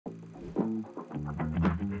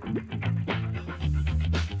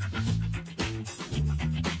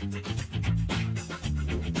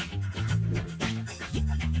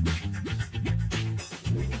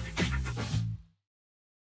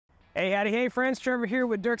Hey, howdy, hey friends, Trevor here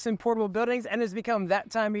with Derksen Buildings, and it's become that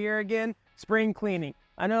time of year again, spring cleaning.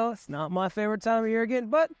 I know it's not my favorite time of year again,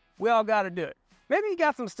 but we all got to do it. Maybe you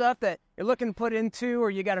got some stuff that you're looking to put into, or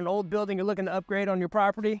you got an old building you're looking to upgrade on your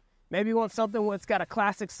property. Maybe you want something that's got a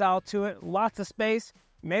classic style to it, lots of space.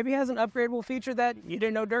 Maybe it has an upgradable feature that you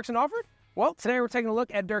didn't know Derksen offered. Well, today we're taking a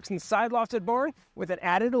look at Derksen's Side Lofted Barn with an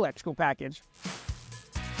added electrical package.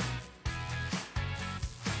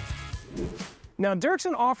 Now,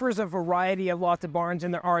 Derksen offers a variety of lofted barns in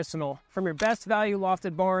their arsenal, from your best value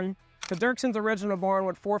lofted barn to Derksen's original barn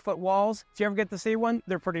with 4-foot walls. If you ever get to see one,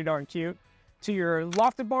 they're pretty darn cute. To your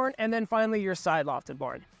lofted barn, and then finally your side lofted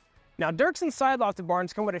barn. Now, Derksen's side lofted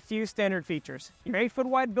barns come with a few standard features. Your 8-foot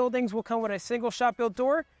wide buildings will come with a single shop built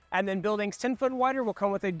door, and then buildings 10-foot wider will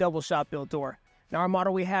come with a double shop built door. Now, our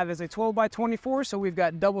model we have is a 12 by 24, so we've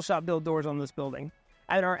got double shop built doors on this building.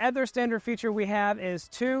 And our other standard feature we have is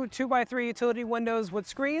two 2x3 utility windows with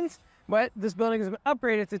screens, but this building has been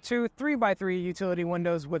upgraded to two 3x3 utility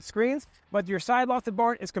windows with screens, but your side lofted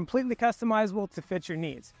barn is completely customizable to fit your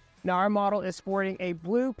needs. Now, our model is sporting a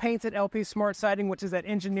blue painted LP Smart siding, which is that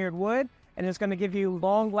engineered wood, and it's going to give you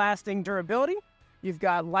long-lasting durability. You've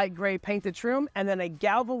got light gray painted trim, and then a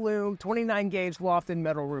Galvalume 29-gauge lofted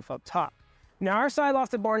metal roof up top. Now, our side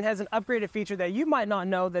lofted barn has an upgraded feature that you might not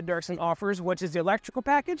know that Derksen offers, which is the electrical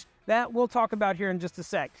package that we'll talk about here in just a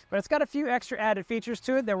sec. But it's got a few extra added features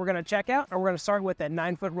to it that we're going to check out, and we're going to start with that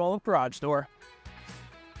 9-foot roll-up garage door.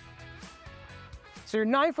 So your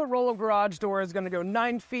 9-foot roll-up garage door is going to go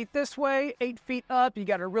 9 feet this way, 8 feet up. You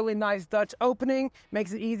got a really nice Dutch opening,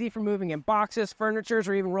 makes it easy for moving in boxes, furnitures,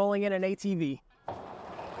 or even rolling in an ATV.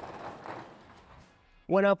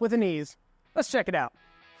 Went up with an ease. Let's check it out.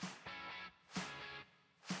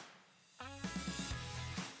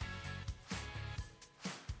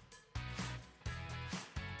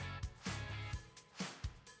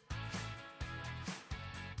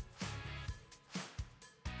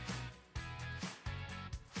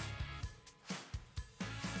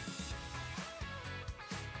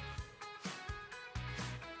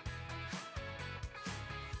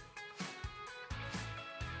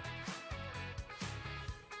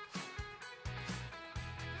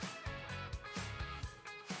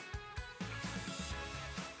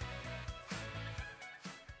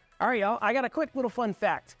 All right, y'all, I got a quick little fun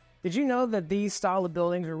fact. Did you know that these style of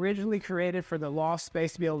buildings were originally created for the loft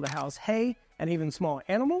space to be able to house hay and even small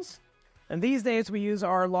animals? And these days we use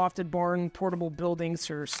our lofted barn portable buildings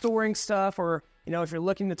for storing stuff, or, if you're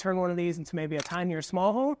looking to turn one of these into maybe a tiny or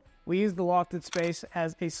small home, we use the lofted space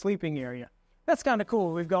as a sleeping area. That's kind of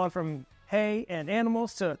cool. We've gone from hay and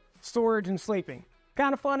animals to storage and sleeping.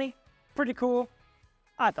 Kind of funny, pretty cool.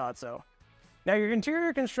 I thought so. Now, your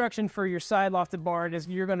interior construction for your side lofted barn is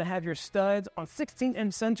you're going to have your studs on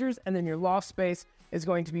 16-inch centers, and then your loft space is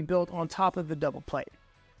going to be built on top of the double plate.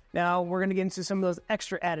 Now, we're going to get into some of those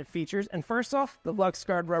extra added features, and first off, the Lux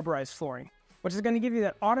Guard Rubberized Flooring, which is going to give you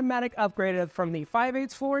that automatic upgrade from the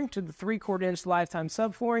 5/8 flooring to the 3/4-inch lifetime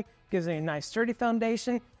subflooring. Gives it a nice sturdy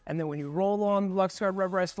foundation, and then when you roll on Lux Guard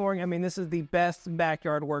Rubberized Flooring, I mean, this is the best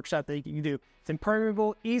backyard workshop that you can do. It's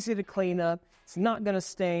impermeable, easy to clean up, it's not going to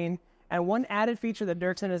stain. And one added feature that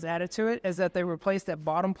Derksen has added to it is that they replaced that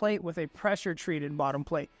bottom plate with a pressure-treated bottom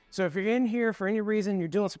plate. So if you're in here for any reason, you're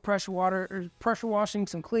doing some pressure washing,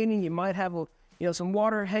 some cleaning, you might have some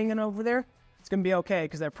water hanging over there, it's going to be okay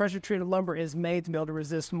because that pressure-treated lumber is made to be able to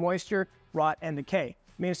resist moisture, rot, and decay.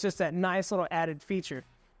 I mean, it's just that nice little added feature.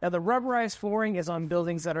 Now, the rubberized flooring is on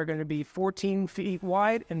buildings that are going to be 14 feet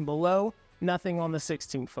wide and below, nothing on the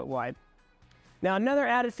 16-foot wide. Now, another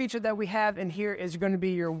added feature that we have in here is going to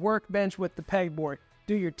be your workbench with the pegboard.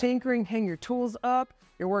 Do your tinkering, hang your tools up.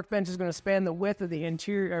 Your workbench is going to span the width of the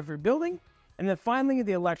interior of your building. And then finally,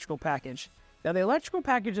 the electrical package. Now, the electrical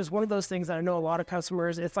package is one of those things that I know a lot of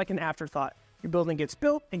customers, it's like an afterthought. Your building gets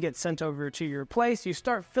built and gets sent over to your place. You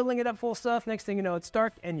start filling it up full of stuff. Next thing you know, it's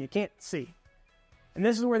dark and you can't see. And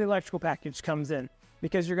this is where the electrical package comes in,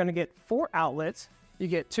 because you're going to get 4 outlets. You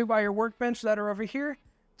get 2 by your workbench that are over here,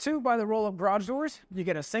 2 by the roll-up garage doors. You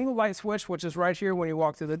get a single light switch, which is right here when you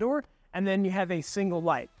walk through the door, and then you have a single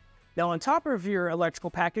light. Now, on top of your electrical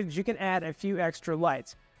package, you can add a few extra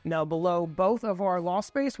lights. Now, below both of our loft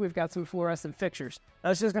space, we've got some fluorescent fixtures.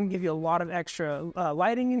 That's just going to give you a lot of extra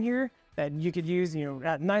lighting in here that you could use,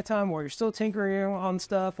 at nighttime while you're still tinkering on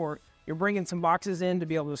stuff, or you're bringing some boxes in to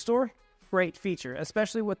be able to store. Great feature,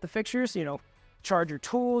 especially with the fixtures, charge your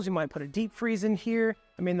tools. You might put a deep freeze in here.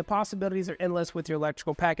 I mean, the possibilities are endless with your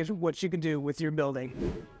electrical package, what you can do with your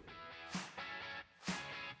building.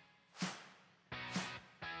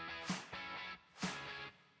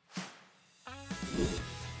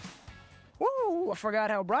 Woo! I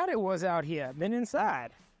forgot how bright it was out here. Been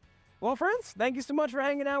inside. Well, friends, thank you so much for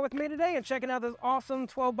hanging out with me today and checking out this awesome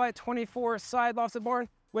 12x24 Side Lofted Barn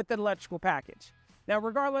with the electrical package. Now,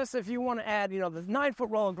 regardless if you want to add, the 9-foot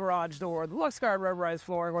roll garage door, the Lux Guard Rubberized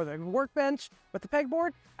Flooring, or the workbench with the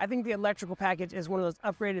pegboard, I think the electrical package is one of those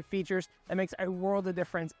upgraded features that makes a world of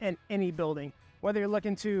difference in any building. Whether you're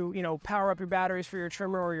looking to, power up your batteries for your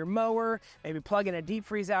trimmer or your mower, maybe plug in a deep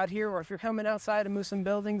freeze out here, or if you're coming outside to move some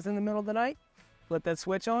buildings in the middle of the night, flip that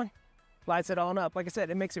switch on, lights it on up. Like I said,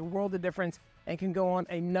 it makes a world of difference and can go on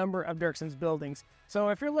a number of Derksen's buildings. So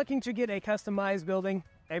if you're looking to get a customized building,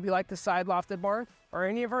 maybe like the Side Lofted Barn or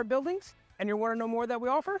any of our buildings, and you want to know more that we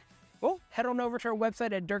offer, well, head on over to our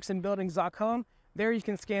website at DerksenBuildings.com. There you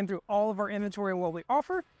can scan through all of our inventory and what we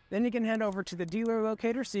offer. Then you can head over to the dealer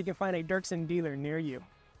locator so you can find a Derksen dealer near you.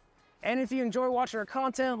 And if you enjoy watching our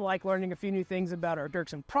content, like learning a few new things about our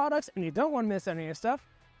Derksen products, and you don't want to miss any of our stuff,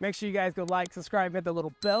 make sure you guys go like, subscribe, hit the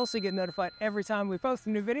little bell so you get notified every time we post a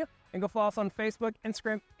new video, and go follow us on Facebook,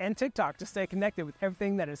 Instagram, and TikTok to stay connected with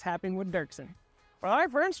everything that is happening with Derksen. All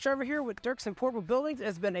right, friends, Trevor here with Derksen Portable Buildings.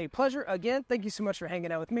 It's been a pleasure again. Thank you so much for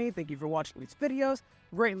hanging out with me. Thank you for watching these videos.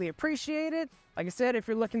 Greatly appreciate it. Like I said, if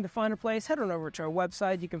you're looking to find a place, head on over to our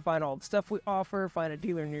website. You can find all the stuff we offer, find a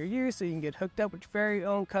dealer near you so you can get hooked up with your very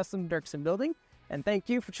own custom Derksen building. And thank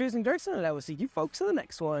you for choosing Derksen, and I will see you folks in the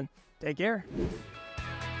next one. Take care.